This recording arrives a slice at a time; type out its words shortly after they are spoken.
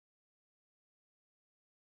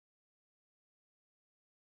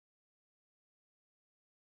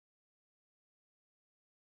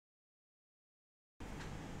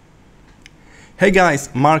Hey guys,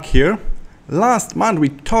 Mark here. Last month we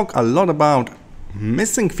talked a lot about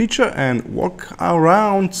missing feature and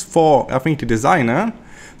workarounds for Affinity Designer.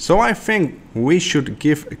 So I think we should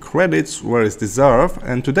give credits where it's deserved,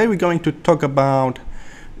 and today we're going to talk about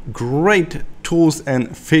great tools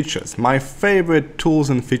and features. My favorite tools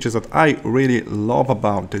and features that I really love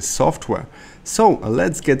about this software. So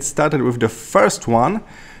let's get started with the first one.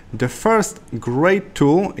 The first great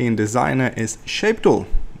tool in Designer is Shape Tool.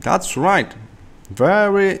 That's right.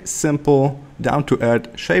 Very simple,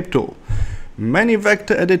 down-to-earth shape tool. Many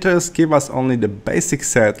vector editors give us only the basic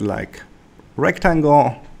set like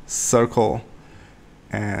rectangle, circle,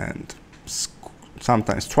 and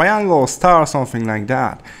sometimes triangle, star, something like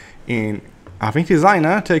that. In Affinity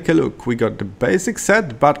Designer, take a look. We got the basic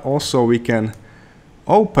set, but also we can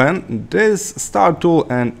open this star tool,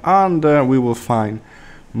 and under we will find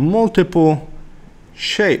multiple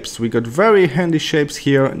shapes. We got very handy shapes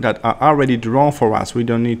here that are already drawn for us. We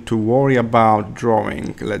don't need to worry about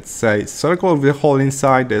drawing. Let's say circle with a hole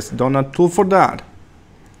inside. There's donut tool for that.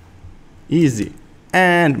 Easy.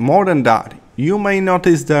 And more than that, you may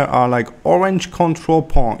notice there are like orange control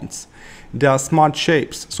points. They are smart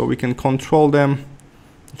shapes, so we can control them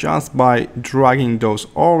just by dragging those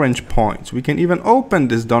orange points. We can even open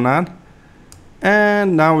this donut,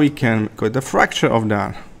 and now we can get the fracture of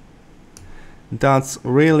that. That's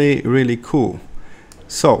really cool.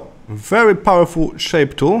 So very powerful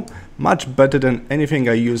shape tool, much better than anything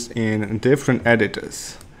I use in different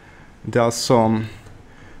editors. There are some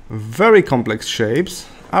very complex shapes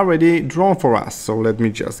already drawn for us. So let me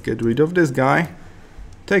just get rid of this guy.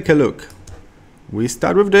 Take a look. We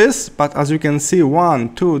start with this, but as you can see,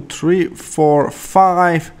 1, 2, 3, 4,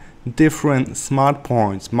 5 different smart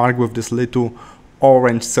points marked with this little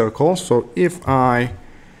orange circle. So if I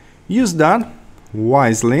use that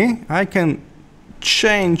wisely, I can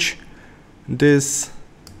change this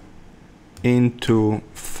into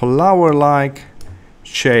flower-like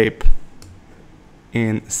shape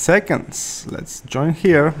in seconds. Let's join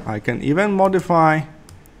here. I can even modify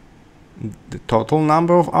the total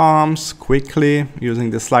number of arms quickly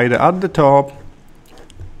using the slider at the top,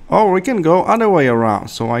 or we can go other way around.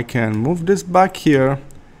 So I can move this back here,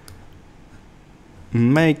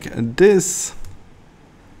 make this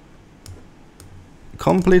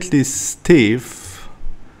completely stiff,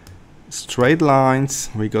 straight lines.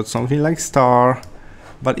 We got something like star,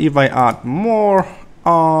 but if I add more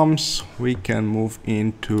arms, we can move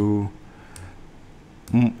into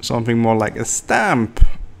something more like a stamp,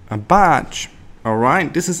 a badge.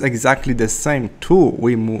 Alright, this is exactly the same tool.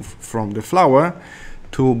 We move from the flower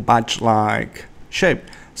to badge-like shape.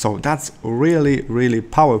 So that's really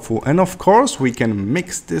powerful. And of course, we can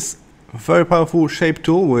mix this very powerful shape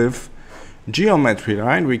tool with geometry,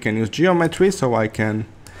 right? We can use geometry, so I can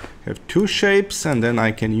have two shapes and then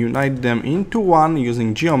I can unite them into one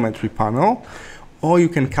using geometry panel, or you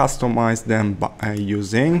can customize them by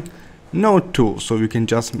using node tool. So you can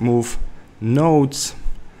just move nodes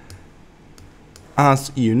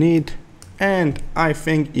as you need, and I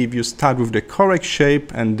think if you start with the correct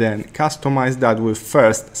shape and then customize that with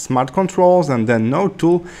first smart controls and then node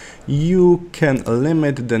tool, you can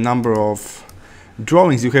limit the number of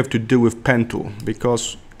drawings you have to do with pen tool,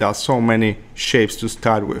 because there are so many shapes to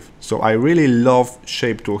start with. So I really love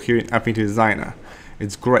shape tool here in Affinity Designer.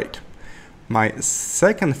 It's great. My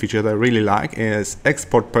second feature that I really like is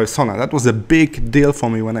export persona. That was a big deal for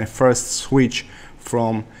me when I first switched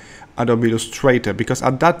from Adobe Illustrator, because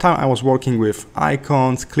at that time I was working with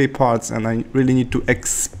icons, clip arts, and I really need to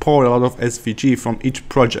export a lot of SVG from each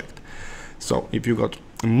project. So if you got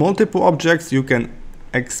multiple objects, you can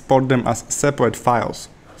export them as separate files.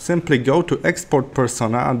 Simply go to export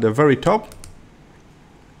persona at the very top,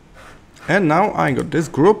 and now I got this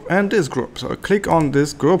group and this group. So I click on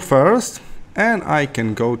this group first, and I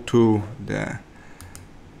can go to the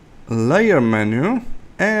layer menu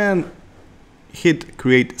and hit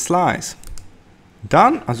create slice.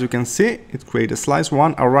 Done. As you can see, it created a slice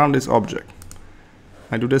one around this object.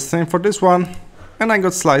 I do the same for this one, and I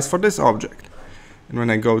got slice for this object. And when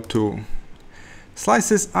I go to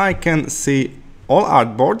slices, I can see all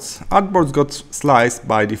artboards. Artboards got sliced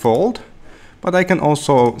by default, but I can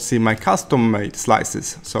also see my custom made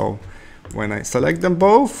slices. So when I select them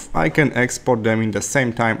both, I can export them in the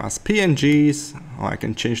same time as PNGs, or I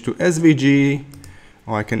can change to SVG,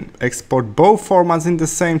 or I can export both formats in the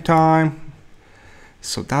same time.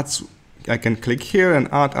 So that's, I can click here and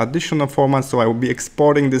add additional formats, so I will be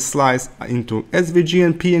exporting this slice into SVG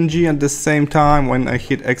and PNG at the same time when I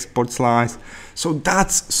hit export slice. So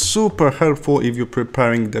that's super helpful if you're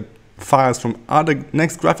preparing the files from other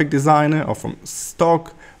Next Graphic Designer or from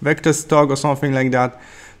stock vector stock or something like that.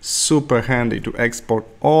 Super handy to export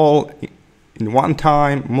all in one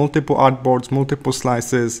time, multiple artboards, multiple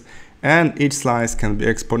slices, and each slice can be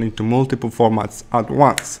exported into multiple formats at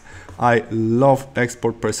once. I love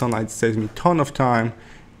export persona. It saves me a ton of time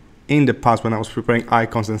in the past when I was preparing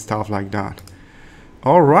icons and stuff like that.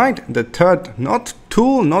 Alright, the third, not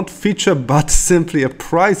tool, not feature, but simply a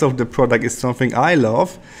price of the product is something I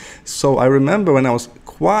love. So I remember when I was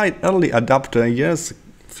quite early adapter a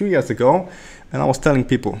few years ago, and I was telling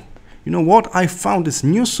people, you know what, I found this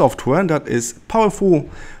new software that is powerful,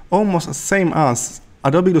 almost the same as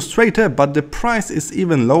Adobe Illustrator, but the price is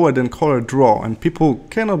even lower than CorelDRAW, and people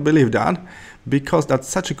cannot believe that because that's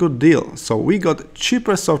such a good deal. So we got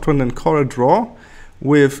cheaper software than CorelDRAW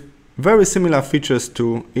with very similar features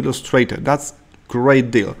to Illustrator. That's great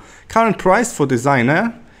deal. Current price for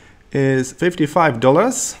Designer is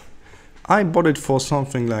 $55. I bought it for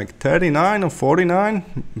something like $39 or $49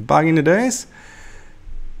 back in the days.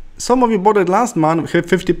 Some of you bought it last month with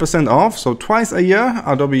 50% off, so twice a year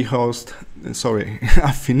Affinity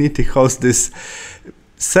hosts this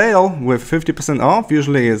sale with 50% off.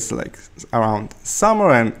 Usually it's like around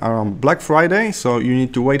summer and around Black Friday, so you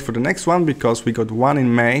need to wait for the next one because we got one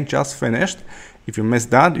in May just finished. If you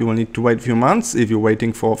missed that, you will need to wait a few months if you're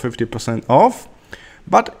waiting for 50% off.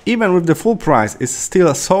 But even with the full price, it's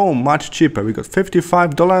still so much cheaper. We got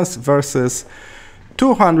 $55 versus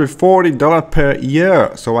 $240 per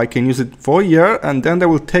year. So I can use it for a year and then they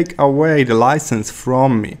will take away the license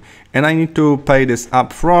from me. And I need to pay this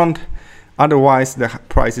upfront. Otherwise, the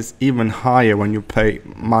price is even higher when you pay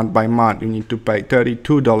month by month. You need to pay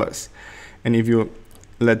 $32. And if you,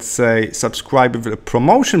 let's say, subscribe with the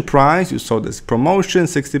promotion price, you saw this promotion,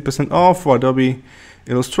 60% off for Adobe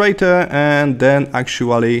Illustrator, and then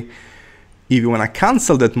actually, if you want to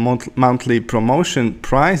cancel that monthly promotion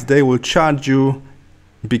price, they will charge you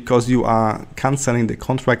because you are canceling the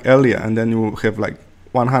contract earlier, and then you will have like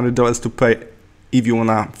 $100 to pay if you want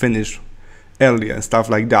to finish earlier and stuff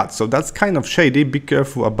like that. So that's kind of shady. Be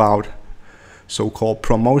careful about so-called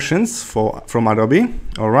promotions from Adobe.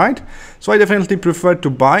 All right, so I definitely prefer to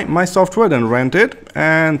buy my software than rent it,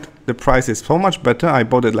 and the price is so much better. I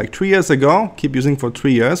bought it like 3 years ago, keep using for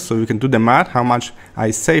 3 years, so you can do the math how much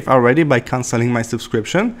I save already by canceling my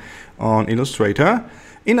subscription on Illustrator.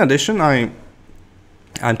 In addition, I'm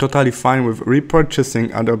totally fine with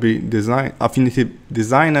repurchasing Affinity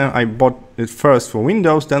Designer. I bought it first for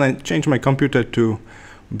Windows, then I changed my computer to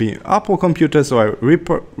be Apple computer, so I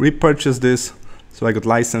repurchased this, so I got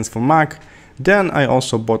license for Mac. Then I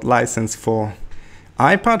also bought license for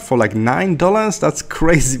iPad for like $9. That's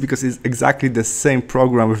crazy because it's exactly the same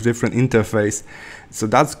program with different interface. So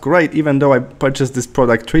that's great. Even though I purchased this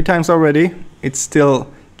product 3 times already, it's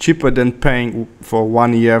still cheaper than paying for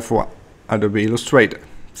 1 year for Adobe Illustrator.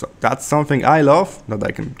 So that's something I love, that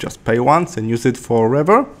I can just pay once and use it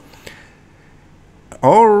forever.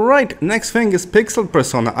 Alright, next thing is Pixel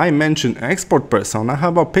Persona. I mentioned Export Persona. How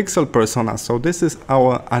about Pixel Persona? So this is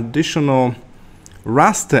our additional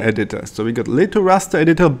raster editor. So we got little raster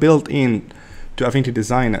editor built in to Affinity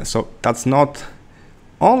Designer. So that's not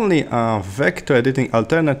only a vector editing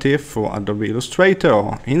alternative for Adobe Illustrator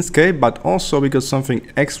or Inkscape, but also we got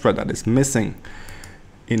something extra that is missing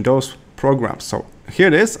in those programs. So here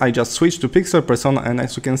it is. I just switched to Pixel Persona, and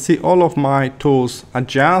as you can see, all of my tools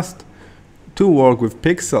adjust to work with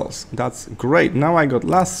pixels. That's great. Now I got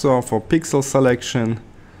lasso for pixel selection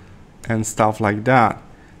and stuff like that.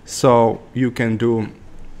 So you can do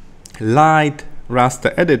light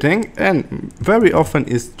raster editing, and very often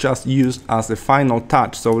it's just used as a final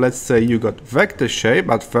touch. So let's say you got vector shape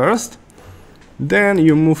at first, then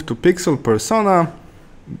you move to Pixel Persona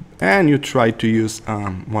and you try to use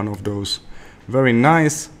one of those very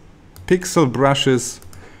nice pixel brushes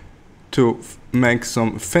to make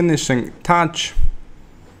some finishing touch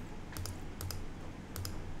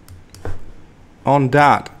on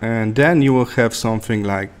that, and then you will have something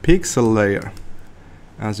like pixel layer.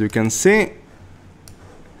 As you can see,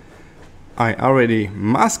 I already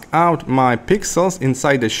mask out my pixels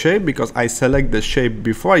inside the shape because I select the shape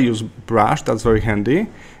before I use brush. That's very handy.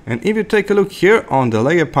 And if you take a look here on the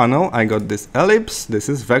layer panel, I got this ellipse. This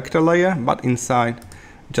is vector layer, but inside,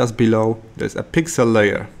 just below, there's a pixel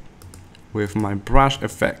layer with my brush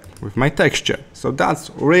effect, with my texture. So that's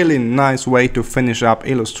really nice way to finish up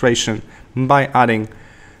illustration by adding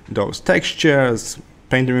those textures,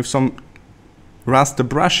 painting with some raster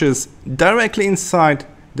brushes directly inside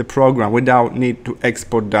the program without need to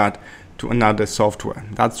export that to another software.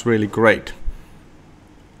 That's really great.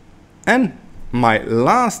 And my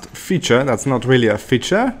last feature, that's not really a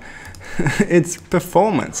feature, it's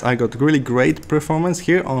performance. I got really great performance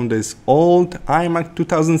here on this old iMac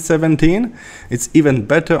 2017. It's even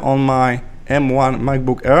better on my M1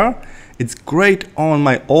 MacBook Air. It's great on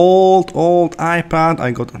my old iPad.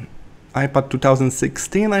 I got an iPad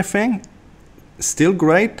 2016, I think. Still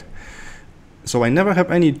great. So I never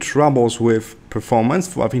have any troubles with performance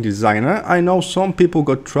for Affinity Designer. I know some people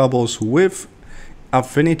got troubles with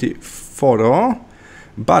Affinity Photo,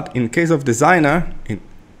 but in case of Designer,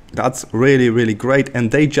 that's really great,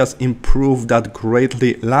 and they just improved that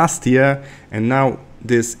greatly last year, and now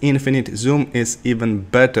this infinite zoom is even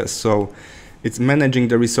better. So it's managing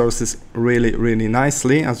the resources really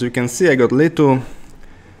nicely. As you can see, I got little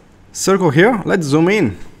circle here. Let's zoom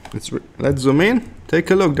in. Let's zoom in.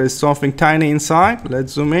 Take a look. There's something tiny inside.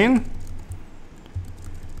 Let's zoom in.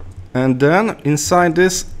 And then inside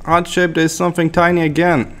this heart shape, there's something tiny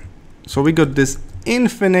again. So we got this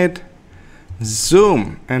infinite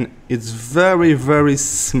zoom, and it's very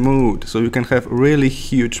smooth. So you can have really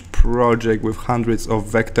huge project with hundreds of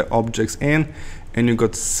vector objects in, and you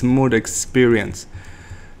got smooth experience.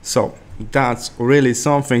 So that's really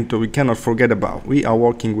something that we cannot forget about. We are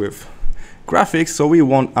working with graphics, so we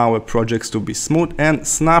want our projects to be smooth and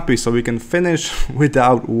snappy, so we can finish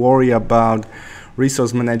without worry about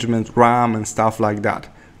resource management, RAM and stuff like that.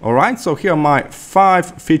 Alright, so here are my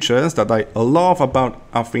 5 features that I love about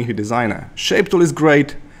Affinity Designer. Shape tool is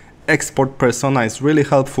great, export persona is really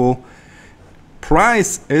helpful,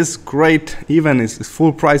 price is great, even it's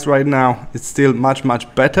full price right now, it's still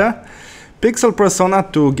much better. Pixel persona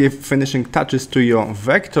to give finishing touches to your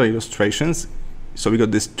vector illustrations. So we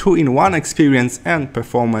got this 2-in-1 experience, and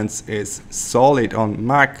performance is solid on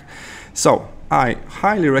Mac. So I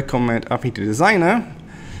highly recommend Affinity Designer.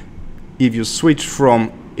 If you switch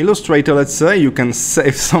from Illustrator, let's say, you can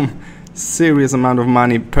save some serious amount of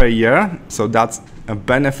money per year. So that's a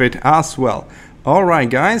benefit as well. Alright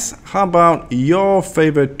guys, how about your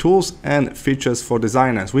favorite tools and features for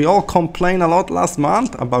designers? We all complained a lot last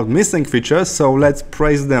month about missing features, so let's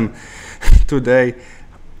praise them today.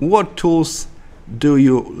 What tools do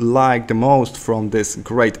you like the most from this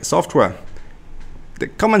great software? The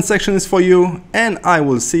comment section is for you, and I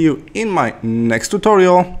will see you in my next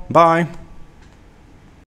tutorial. Bye!